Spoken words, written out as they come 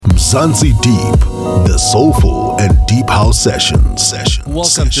Mzansi Deep, the soulful and deep house sessions.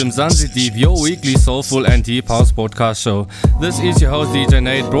 Welcome to Mzansi Deep, your weekly soulful and deep house podcast show. This is your host DJ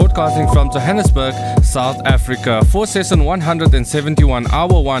Nate, broadcasting from Johannesburg, South Africa. For session 171,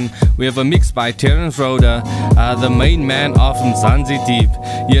 hour 1, we have a mix by Terence Roda, the main man of Mzansi Deep.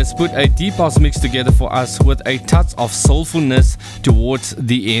 He has put a deep house mix together for us with a touch of soulfulness towards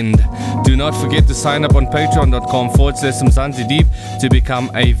the end. Do not forget to sign up on patreon.com/Mzansi Deep to become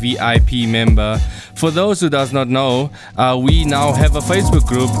a VIP member. For those who does not know, we now have a Facebook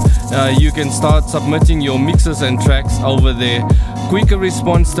group. You can start submitting your mixes and tracks over there. Quicker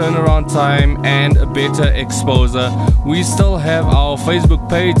response turnaround time and a better exposure. We still have our Facebook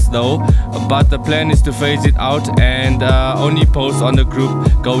page though, but the plan is to phase it out and only post on the group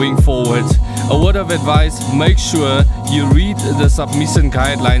going forward. A word of advice, make sure you read the submission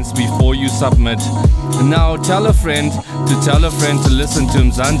guidelines before you submit. Now tell a friend to listen to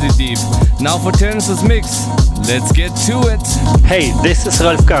Mzansi Deep. Now for Terence's mix, let's get to it. Hey, this is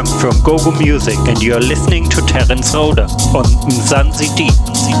Ralph Gang from GoGo Music and you're listening to Terence Roda on Mzansi Deep.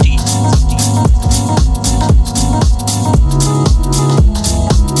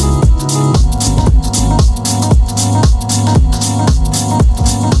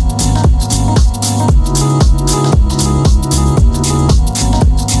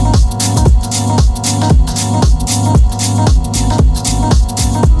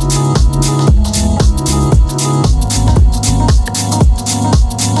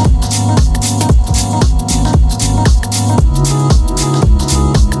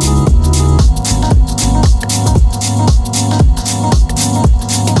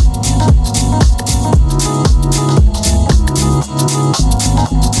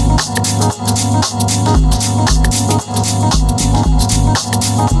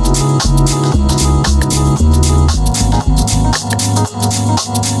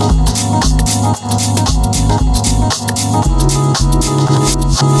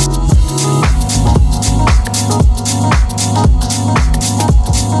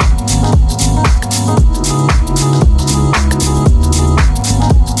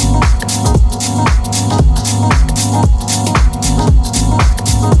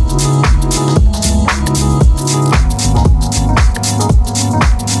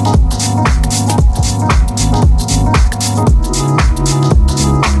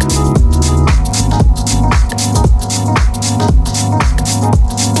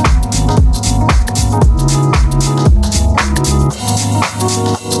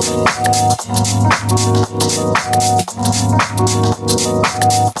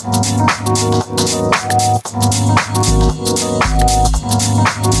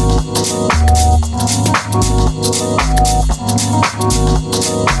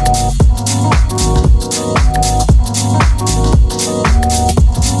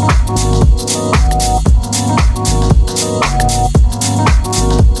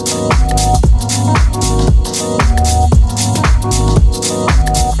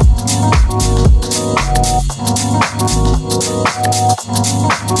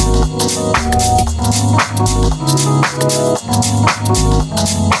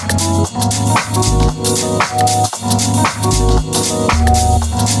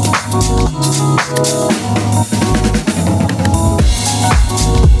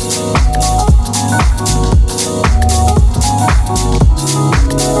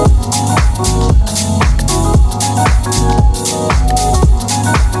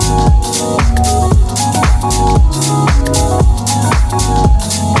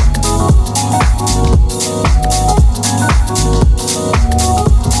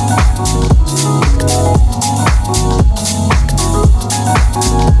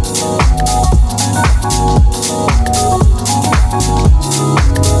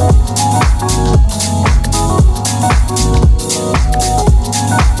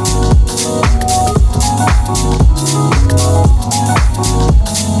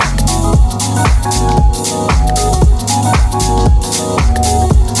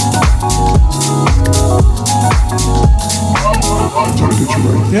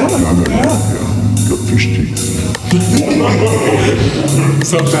 Is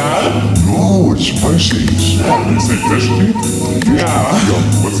that bad? No, it's spicy. What, is it fish teeth? Yeah.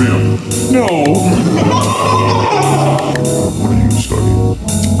 What's in? No. What are you studying?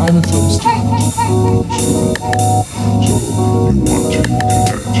 I'm a film student. So you want to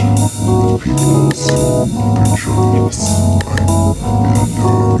connect with people in picture, Yes. right? And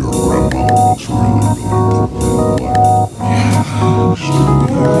your grandma was really important. Yeah. She took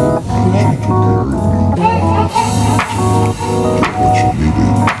care of you. Get what you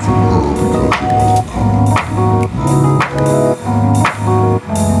needed from her because it wasn't coming.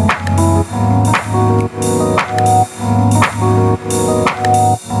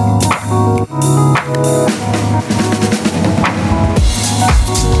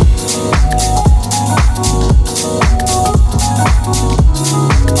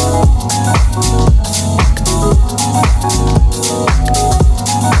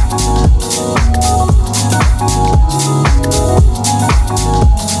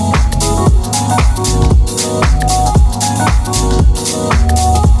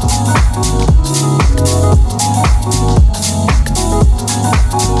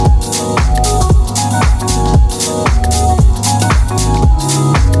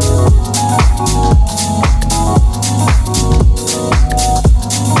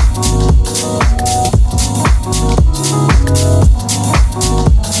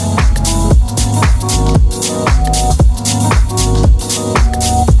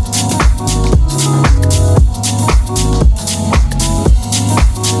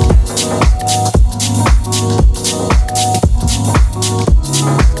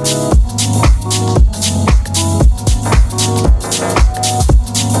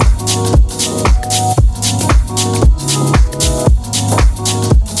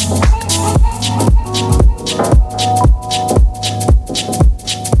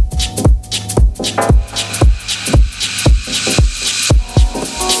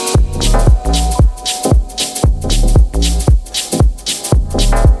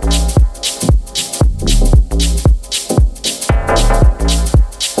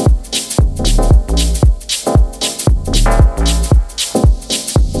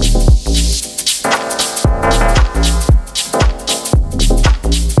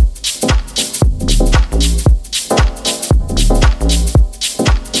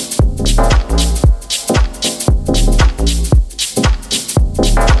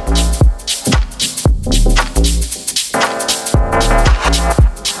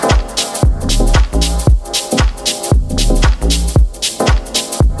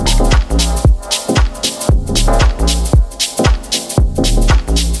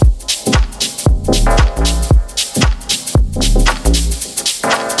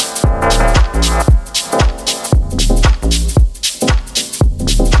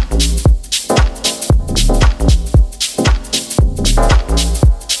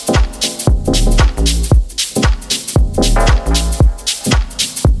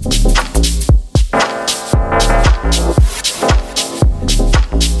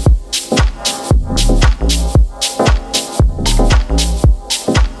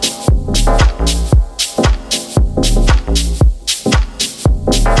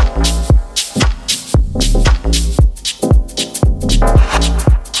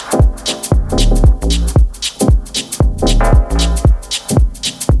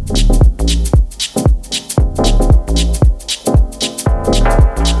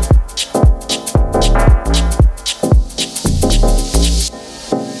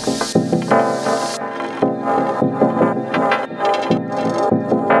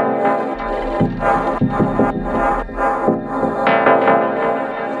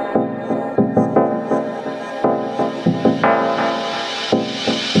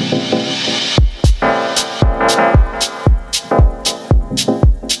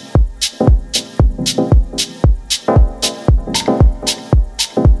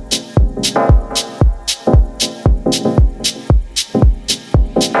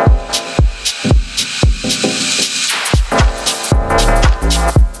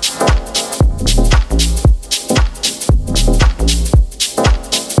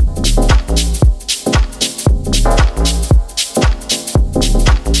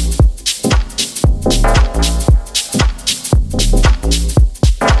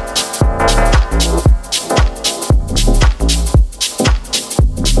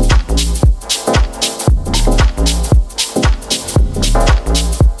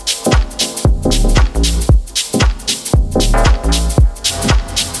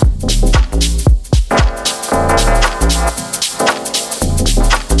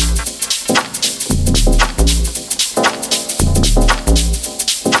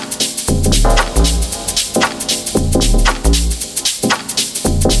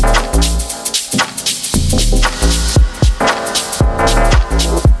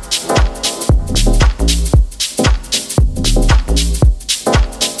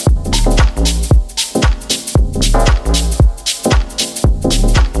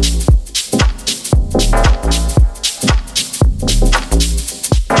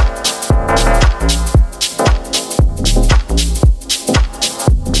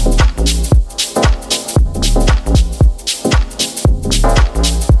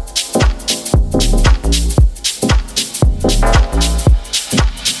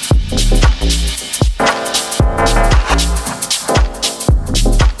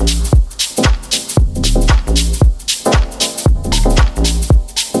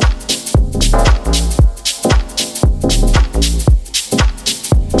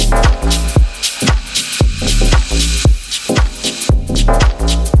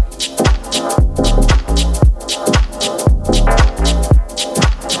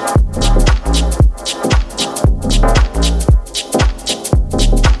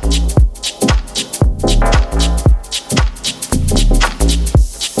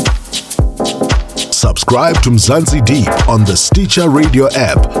 Subscribe to Mzansi Deep on the Stitcher Radio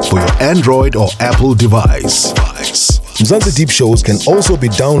app for your Android or Apple device. Mzansi Deep shows can also be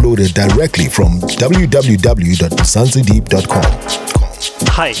downloaded directly from www.mzansideep.com.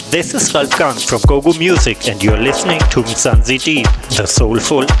 Hi, this is Ralf Gang from GoGo Music and you're listening to Mzansi Deep, the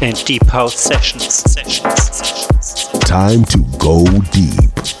soulful and deep house sessions. Time to go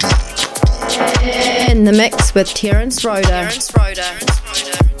deep. In the mix with Terence Roeder.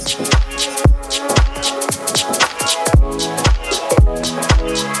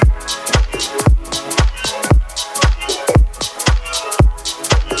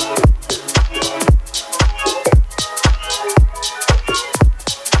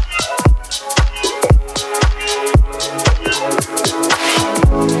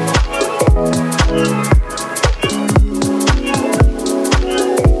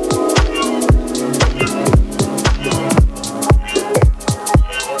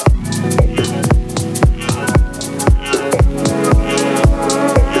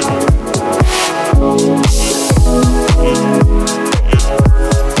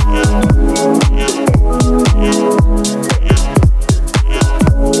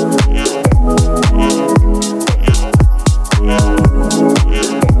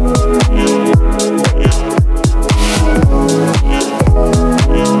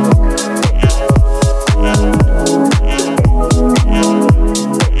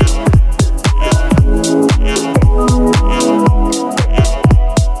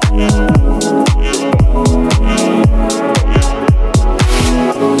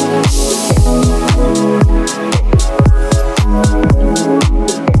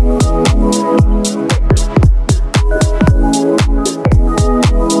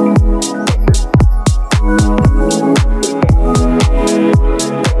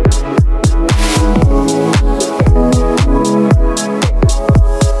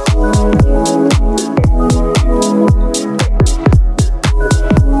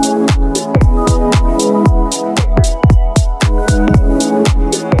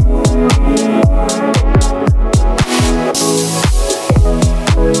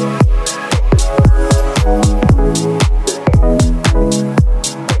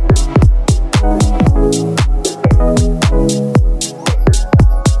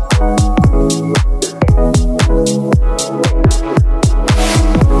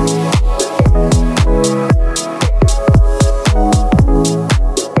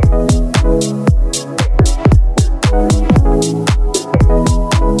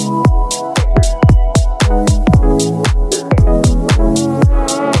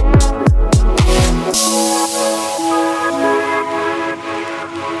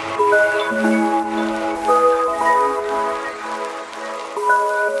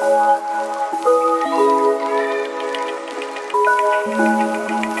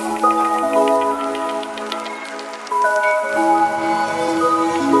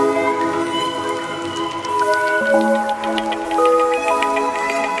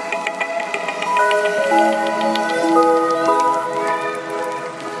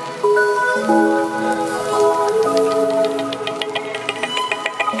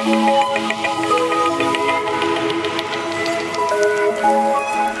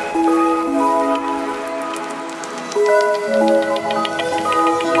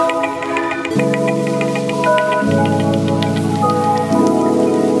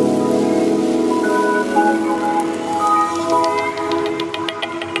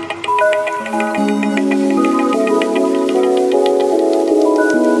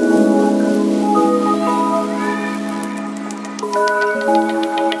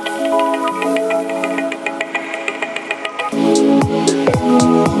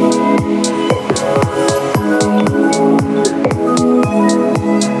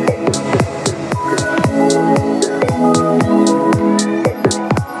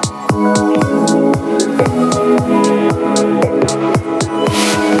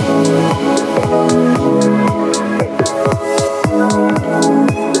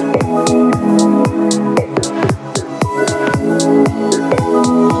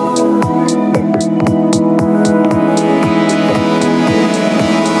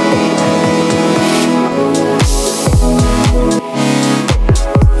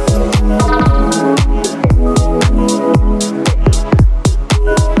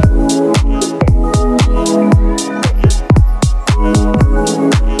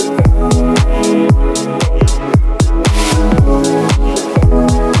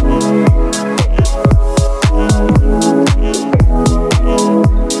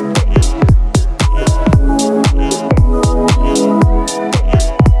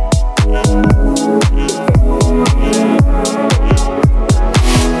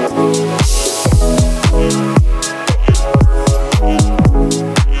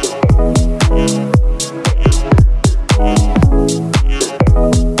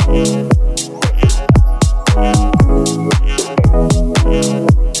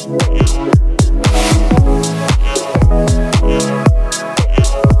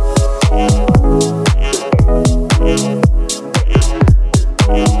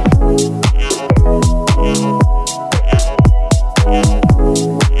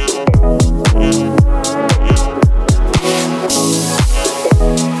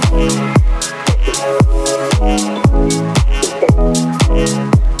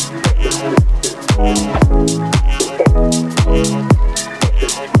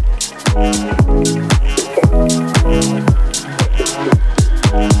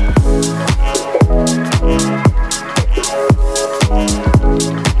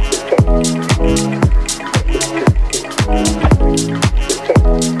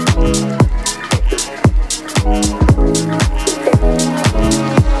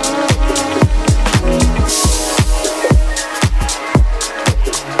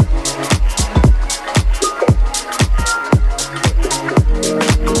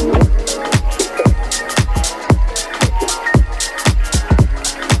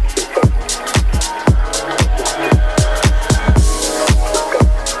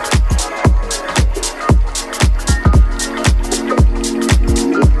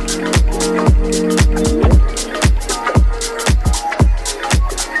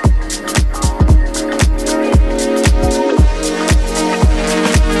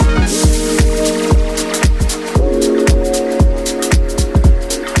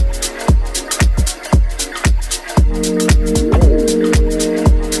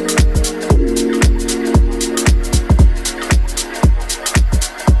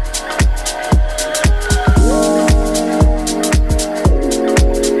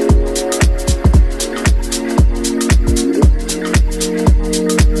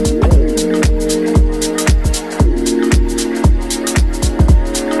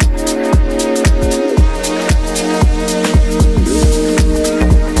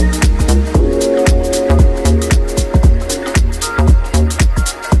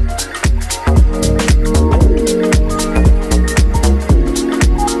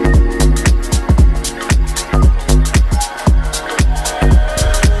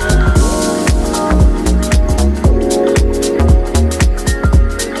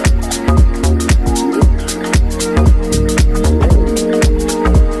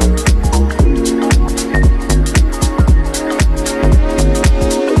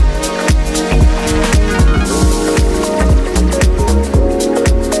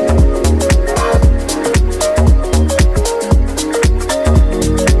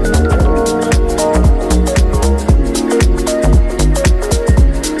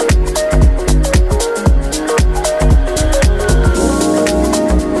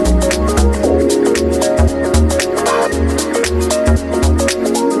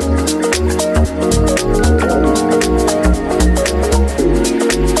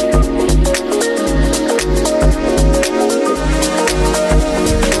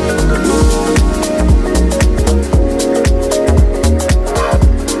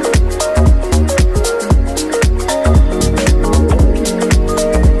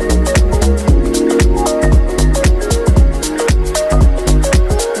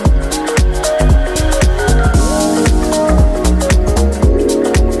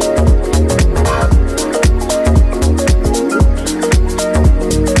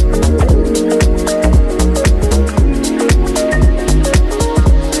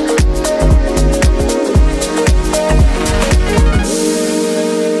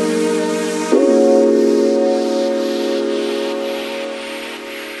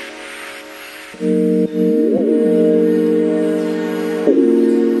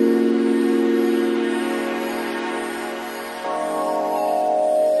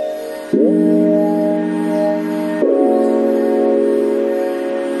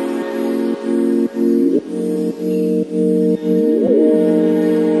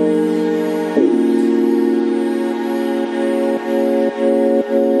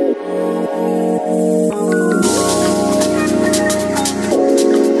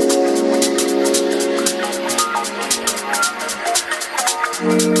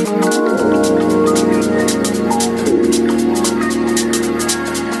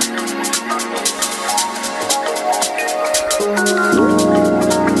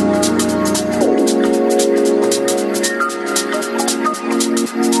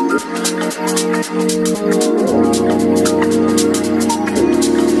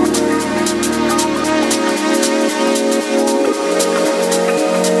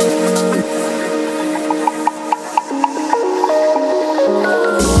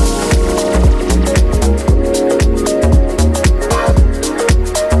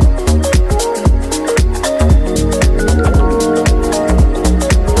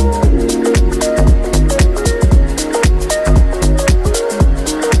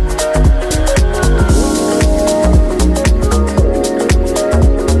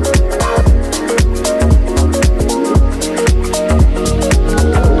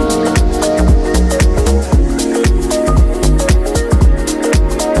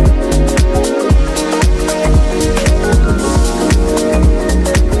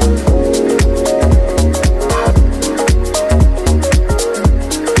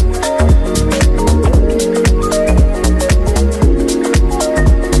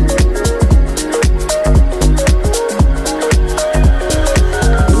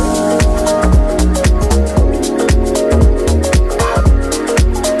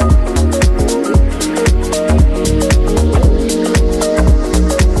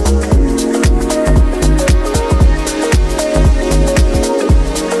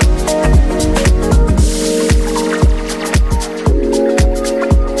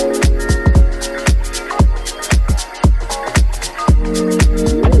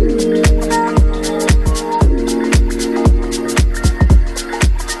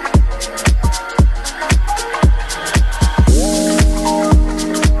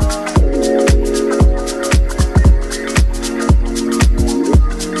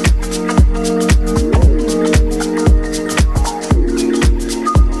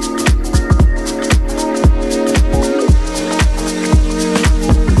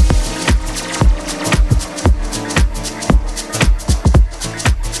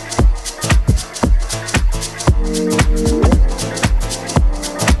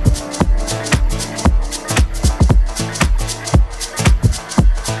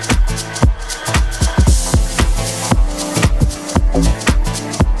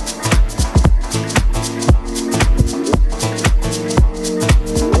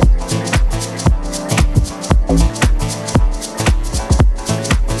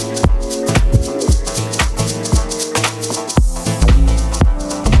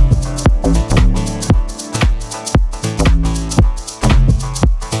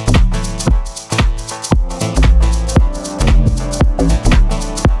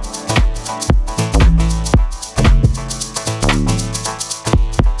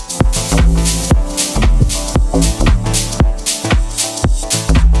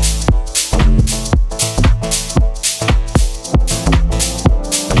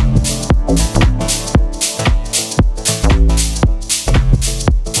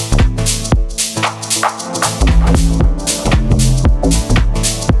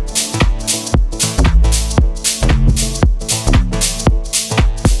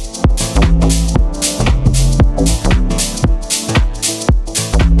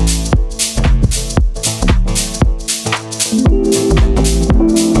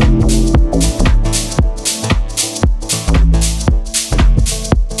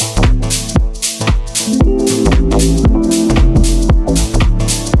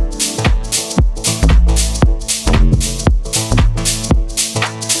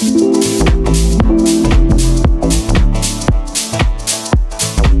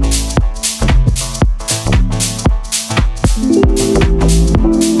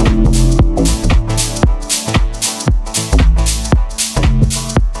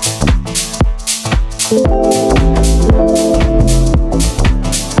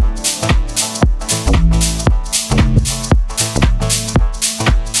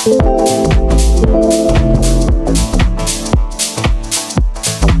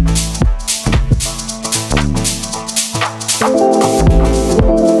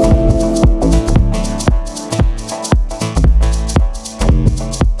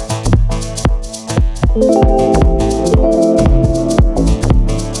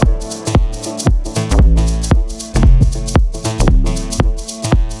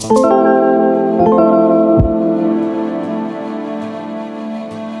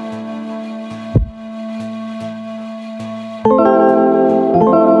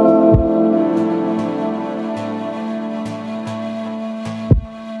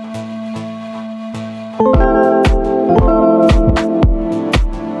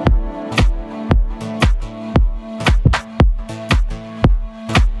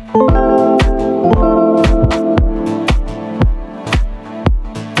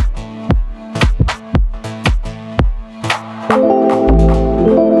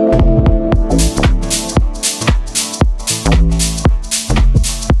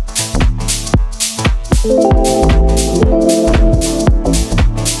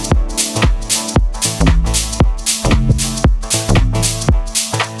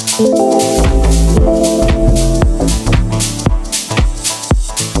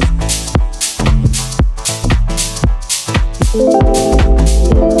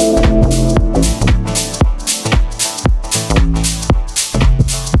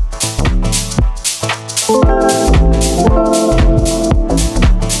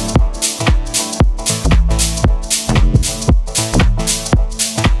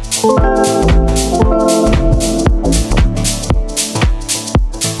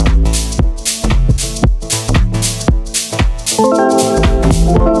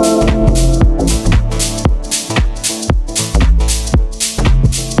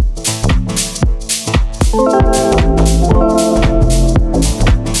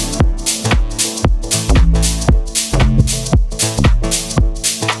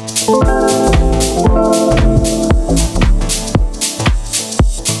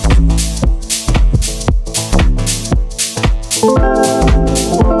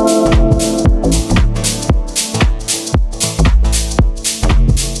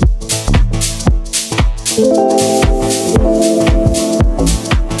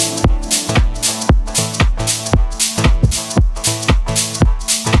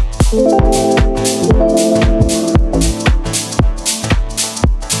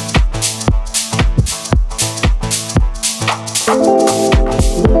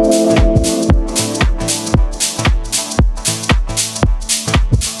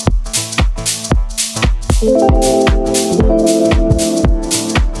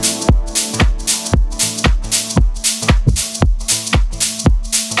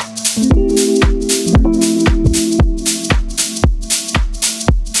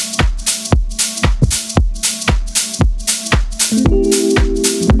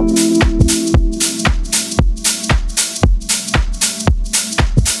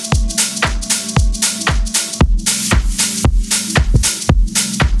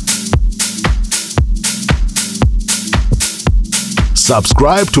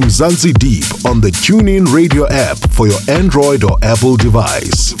 Subscribe to Mzansi Deep on the TuneIn Radio app for your Android or Apple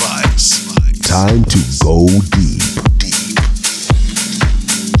device. Time to go deep.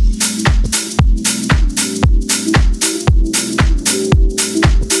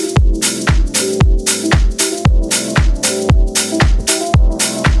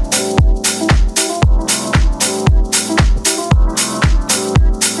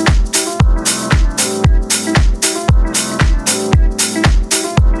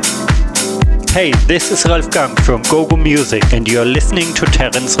 Hey, this is Ralf Gang from Gogo Music and you're listening to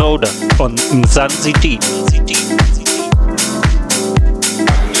Terence Roder on Mzansi Deep.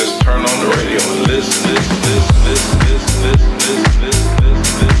 Just turn on the radio and listen.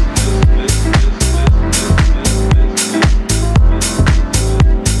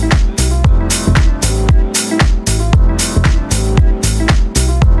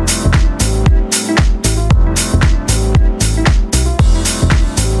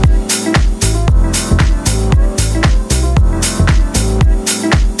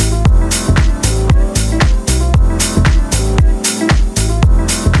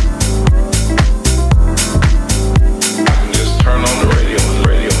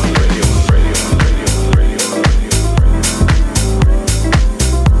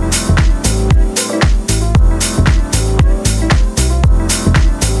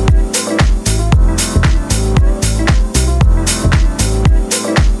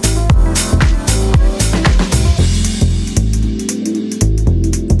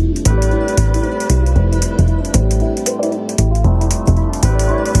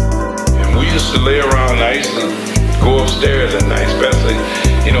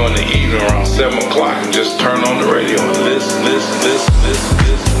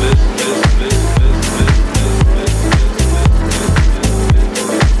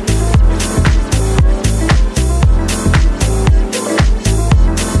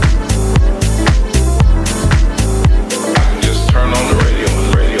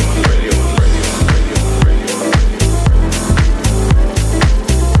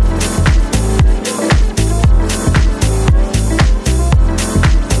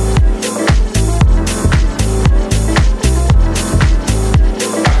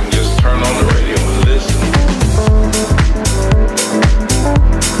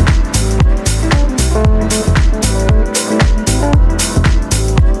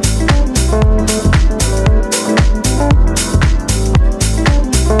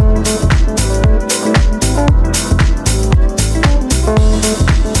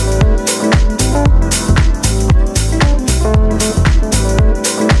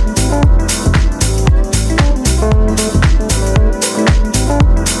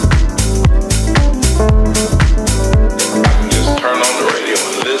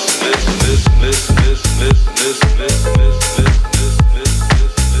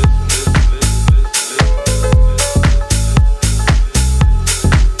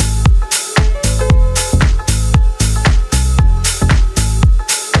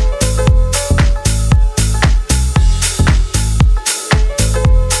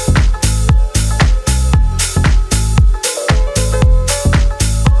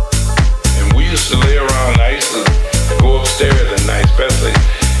 especially,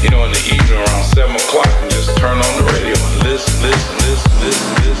 you know, in the evening around 7 o'clock, and just turn on the radio and listen, listen, listen,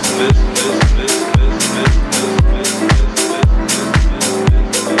 listen, listen, listen, listen, listen, listen.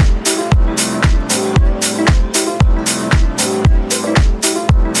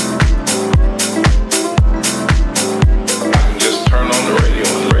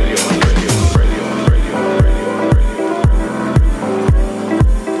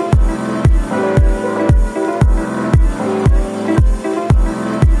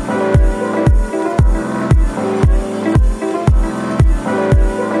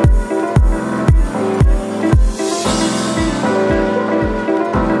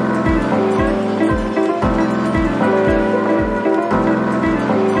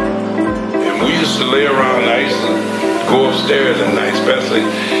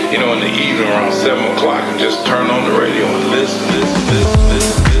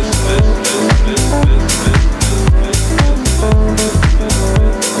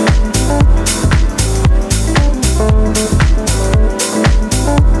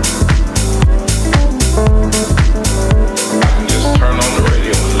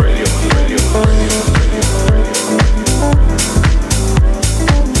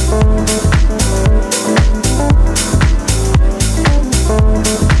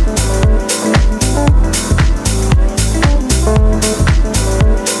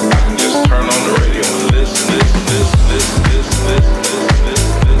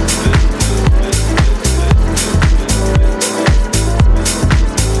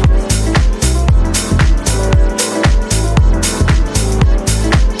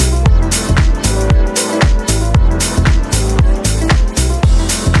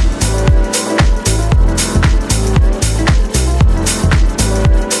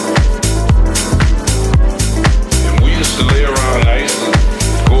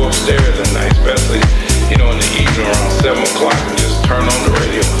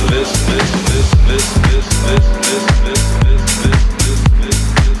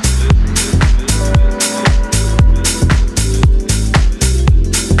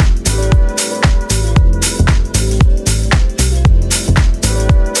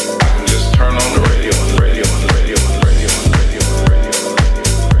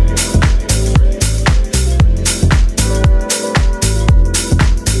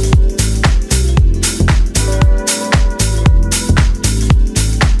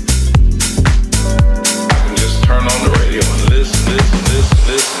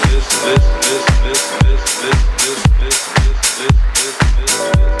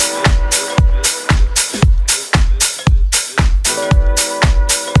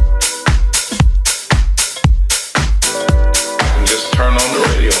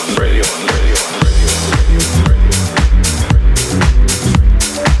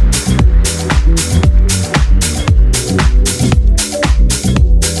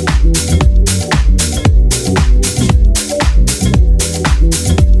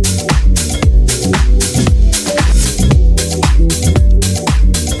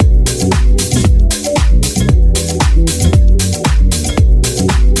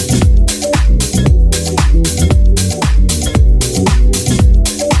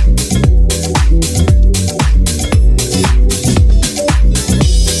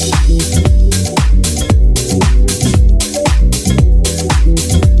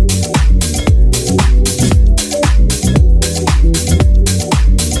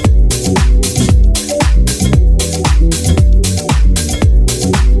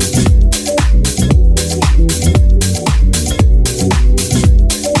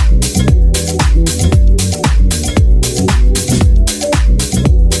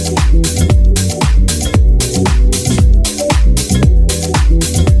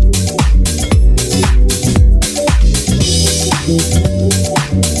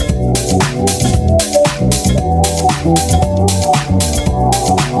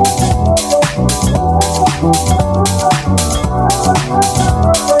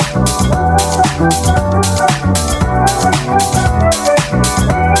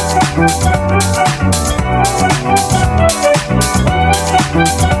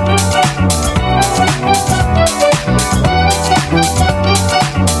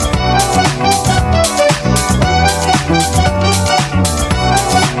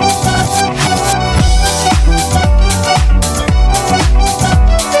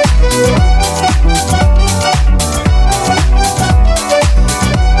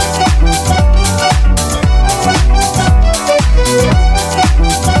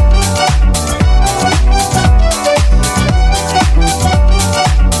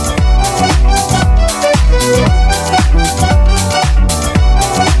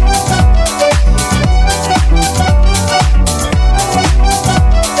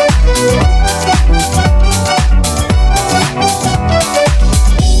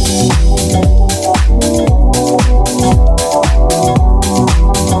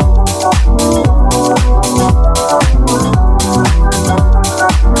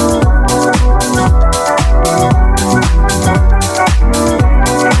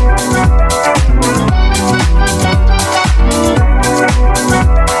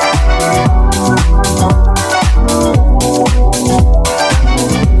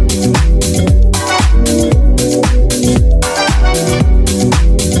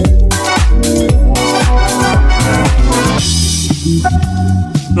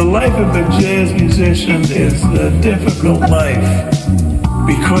 musician is a difficult life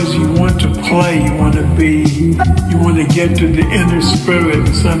because you want to play, you want to get to the inner spirit,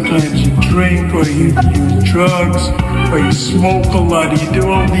 and sometimes you drink or you use drugs or you smoke a lot, you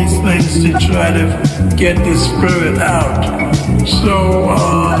do all these things to try to get the spirit out. So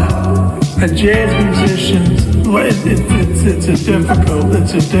a jazz musician, it's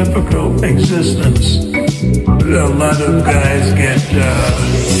a difficult existence. A lot of guys get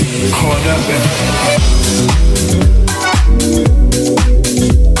caught up in it.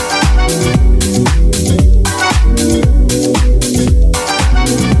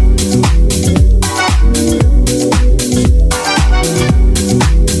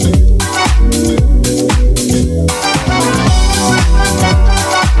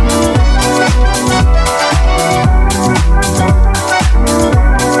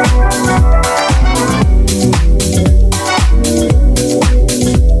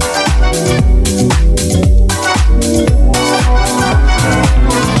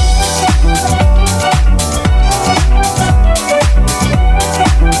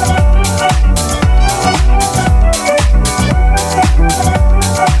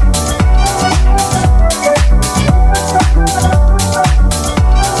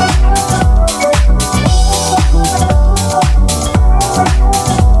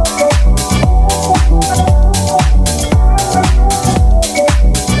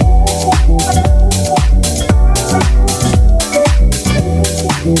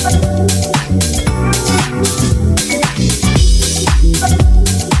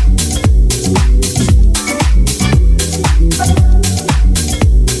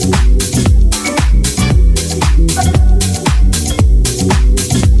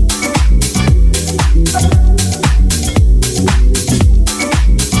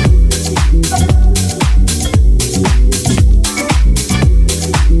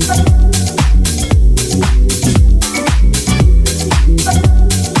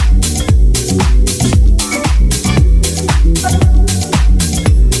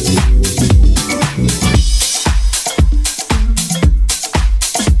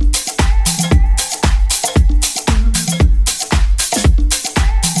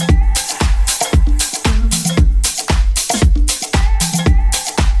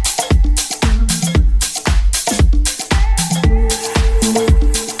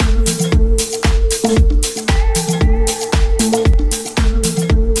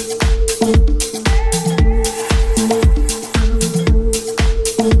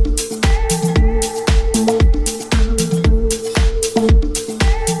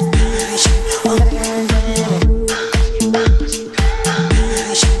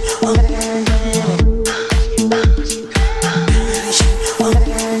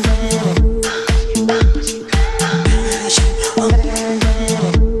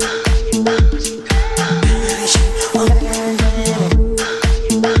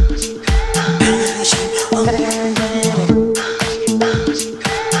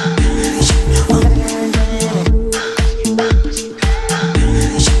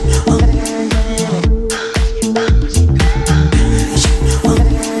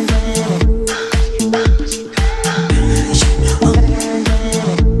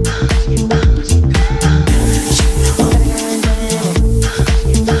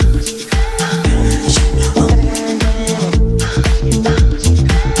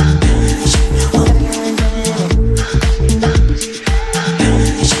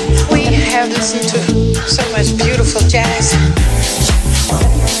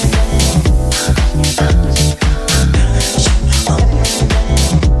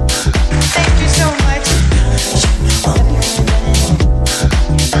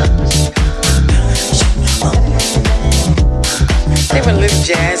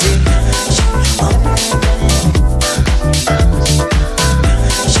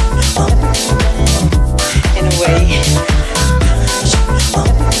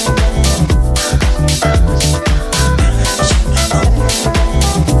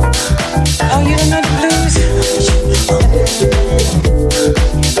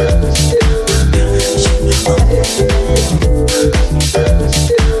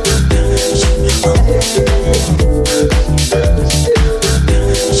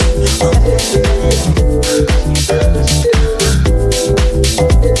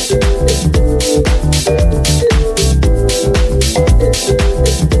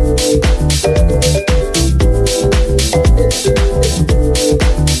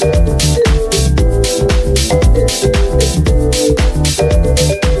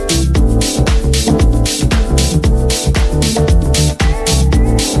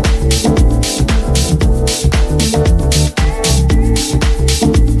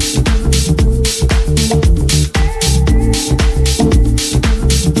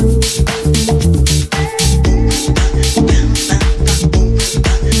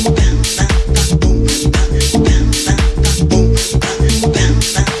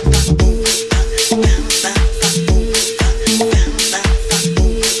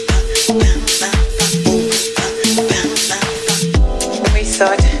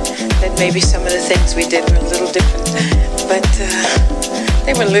 thought that maybe some of the things we did were a little different, but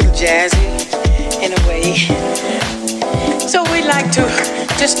they were a little jazzy in a way. So we like to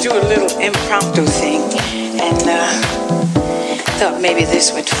just do a little impromptu thing, and thought maybe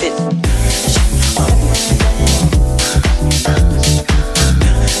this would fit.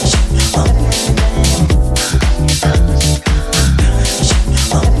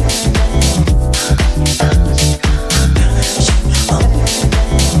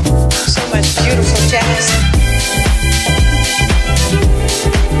 So much beautiful jazz.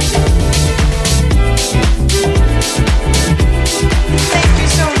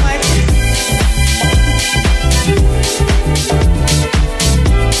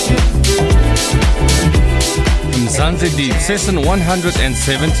 Mzansi Deep, session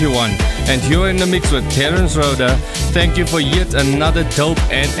 171, and you're in the mix with Terence Roda. Thank you for yet another dope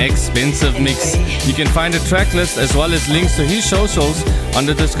and expensive mix. You can find a track list as well as links to his socials on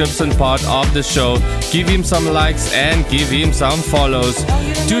the description part of the show. Give him some likes and give him some follows.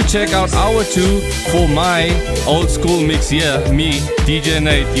 Do check out Hour 2 for my old school mix here, me, DJ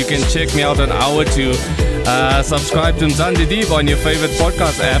Nate. You can check me out on Hour 2. Subscribe to Mzansi Deep on your favorite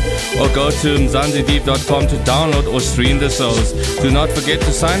podcast app or go to mzansideep.com to download or stream the shows. Do not forget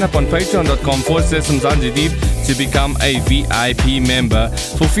to sign up on patreon.com/Mzansi Deep to become a VIP member.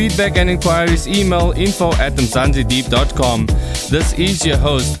 For feedback and inquiries, email info@mzansideep.com. This is your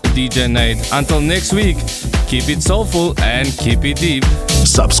host, DJ Nate. Until next week, keep it soulful and keep it deep.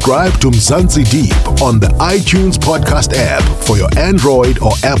 Subscribe to Mzansi Deep on the iTunes podcast app for your Android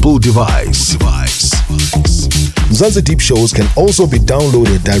or Apple device. Mzansi Deep shows can also be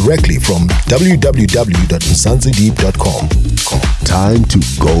downloaded directly from www.mzansideep.com. Time to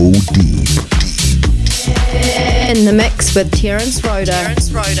go deep. In the mix with Terence Roda.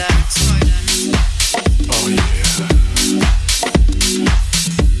 Oh yeah.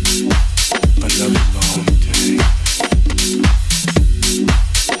 Another long day.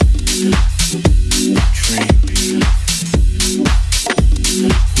 Dreaming.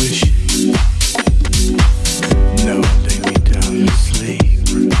 Wishing. No, lay me down to sleep.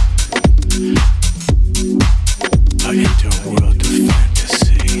 I enter a world of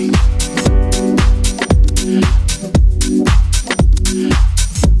fantasy.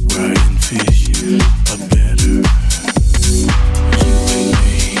 Where I envision a better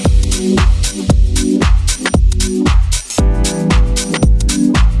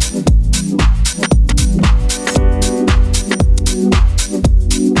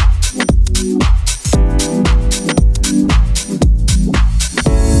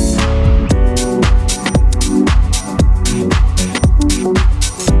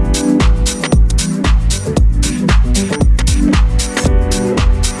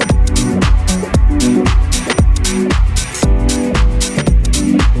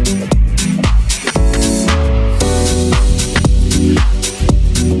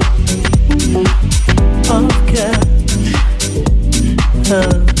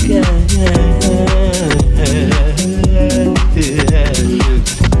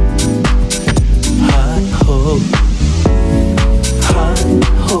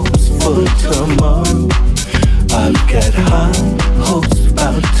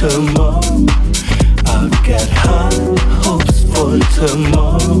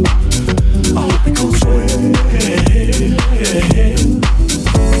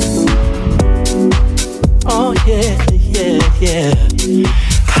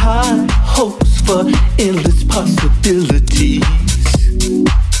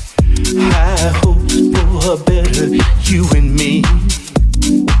you and me.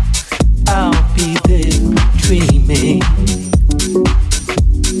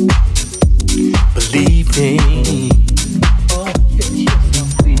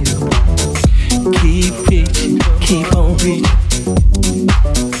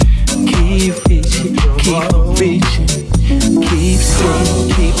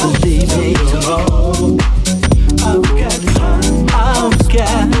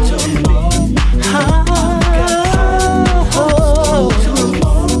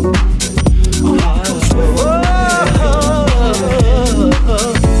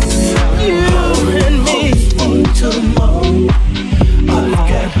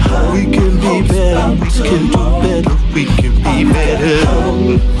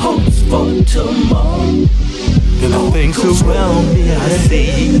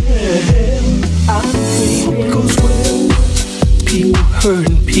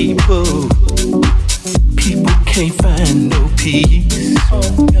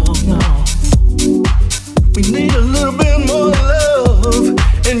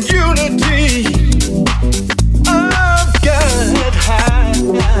 I've got high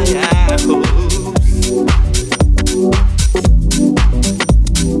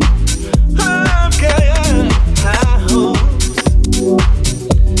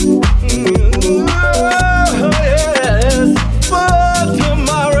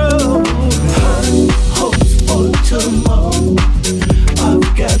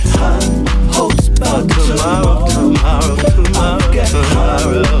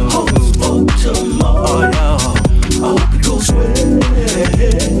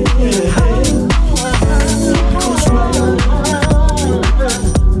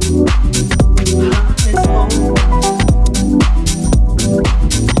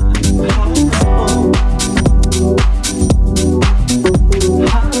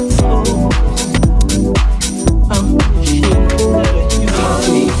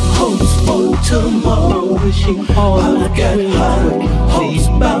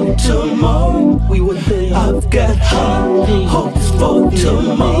to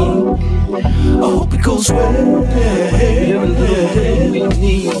me. I hope it goes well. Every little thing we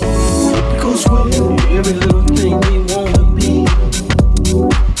need. I hope it goes well. Every little thing we wanna be.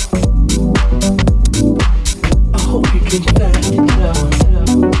 I hope you can find it now.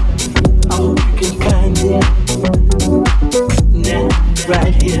 I hope you can find it now,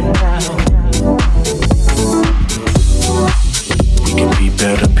 right here now. We can be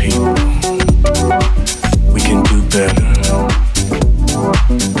better people. We can do better.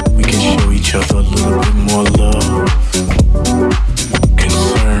 We can show each other a little bit more love,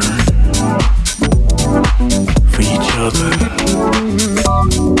 concern for each other.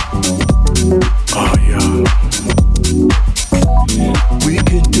 Oh yeah. We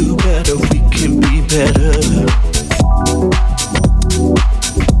can do better, we can be better.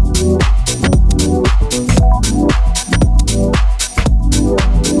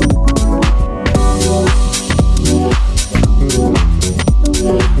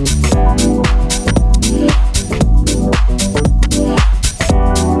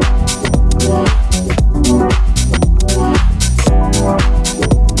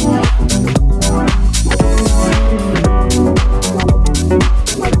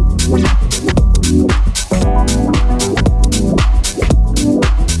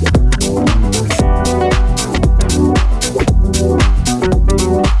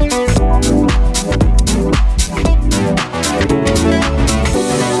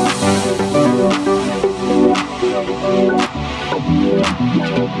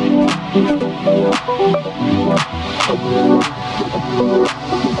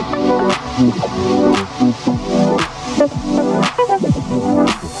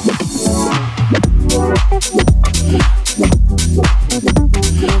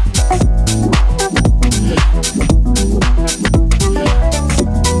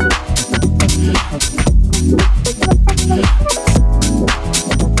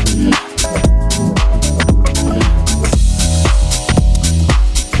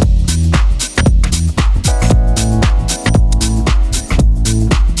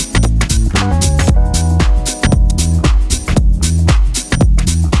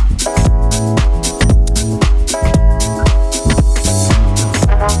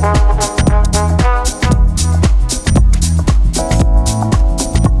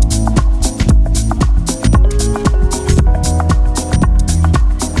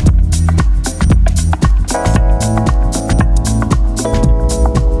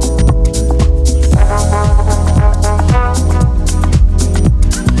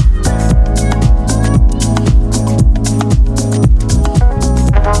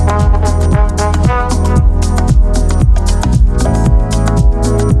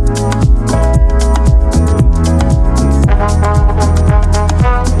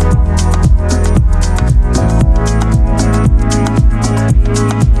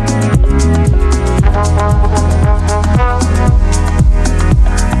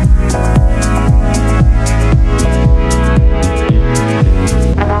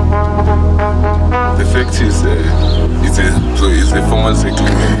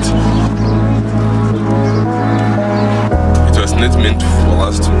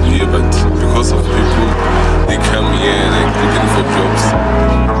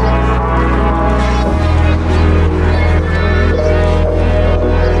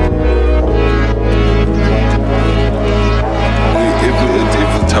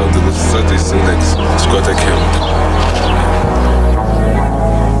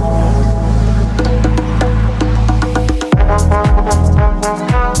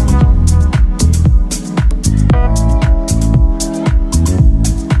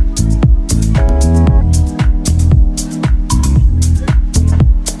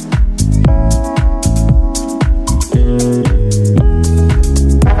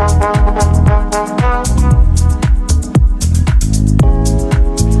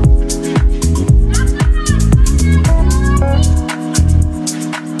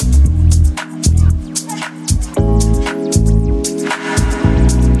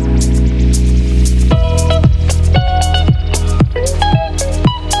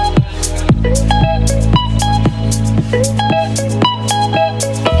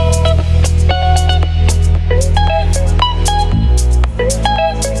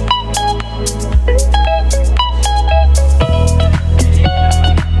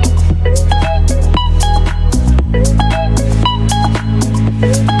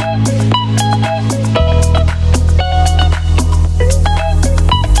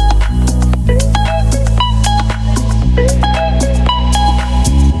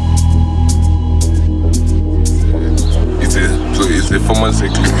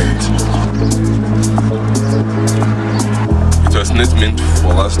 meant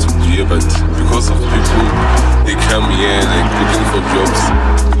for us to do here, but because of people, they come here, they're looking for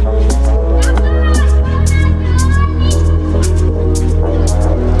jobs.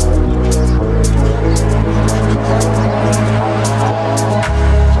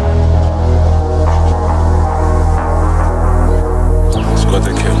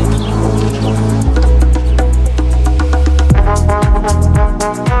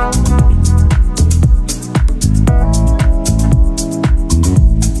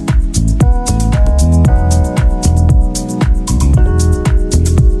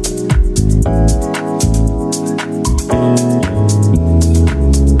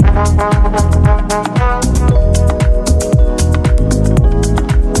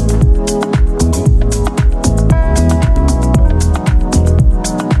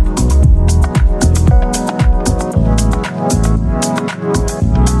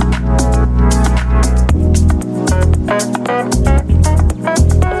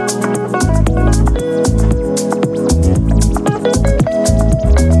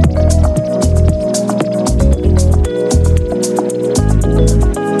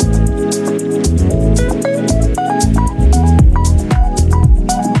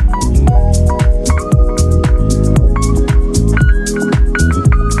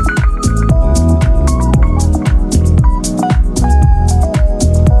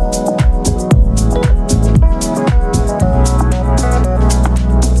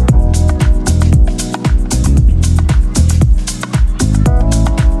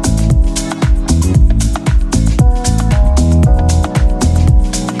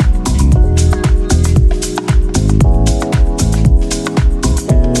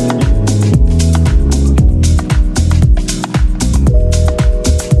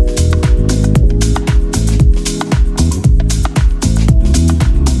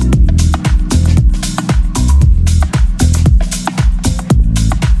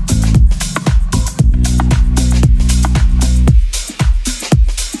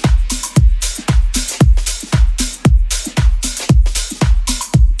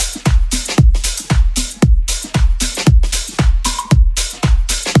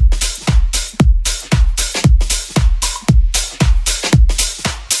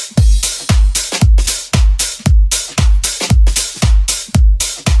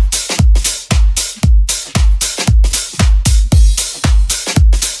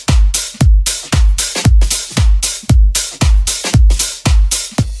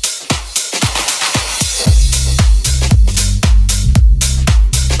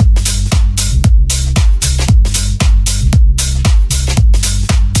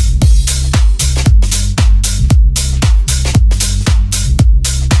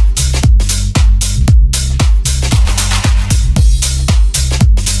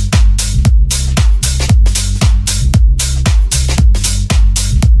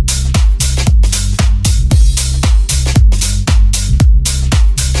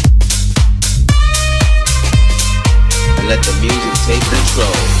 let the music take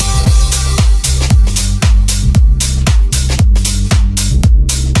control.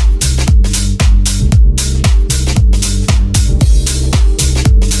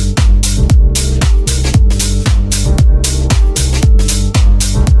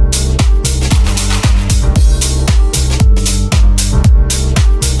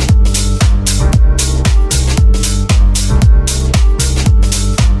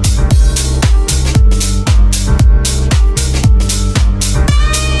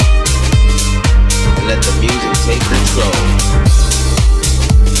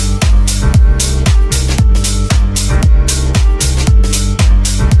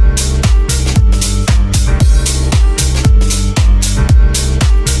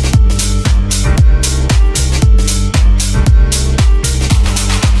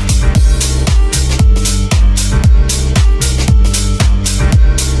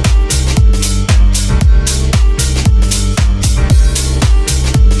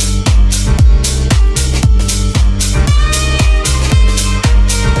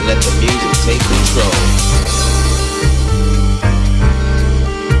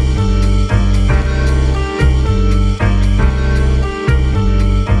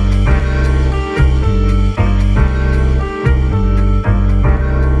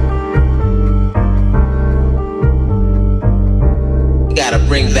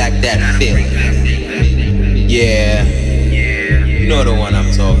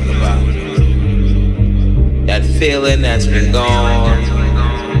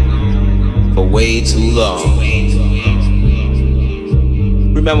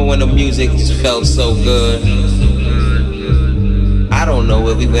 Music felt so good. I don't know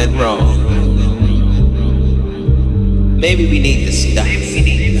where we went wrong. Maybe we need to stop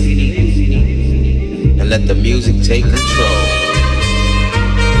and let the music take control.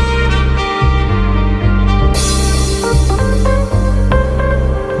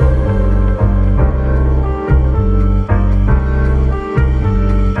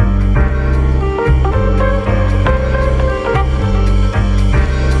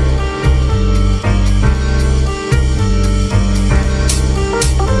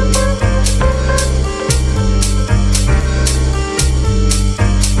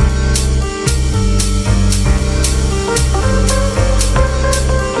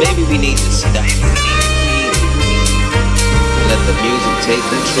 Maybe we need to stop and let the music take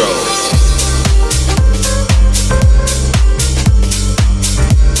control.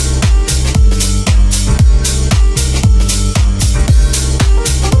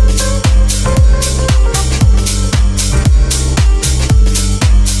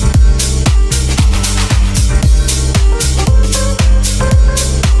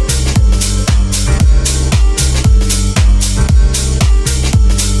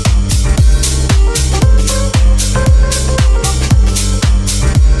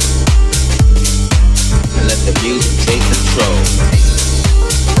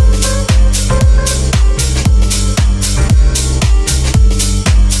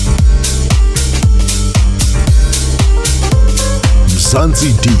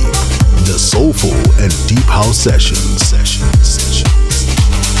 Mzansi Deep, the soulful and deep house sessions.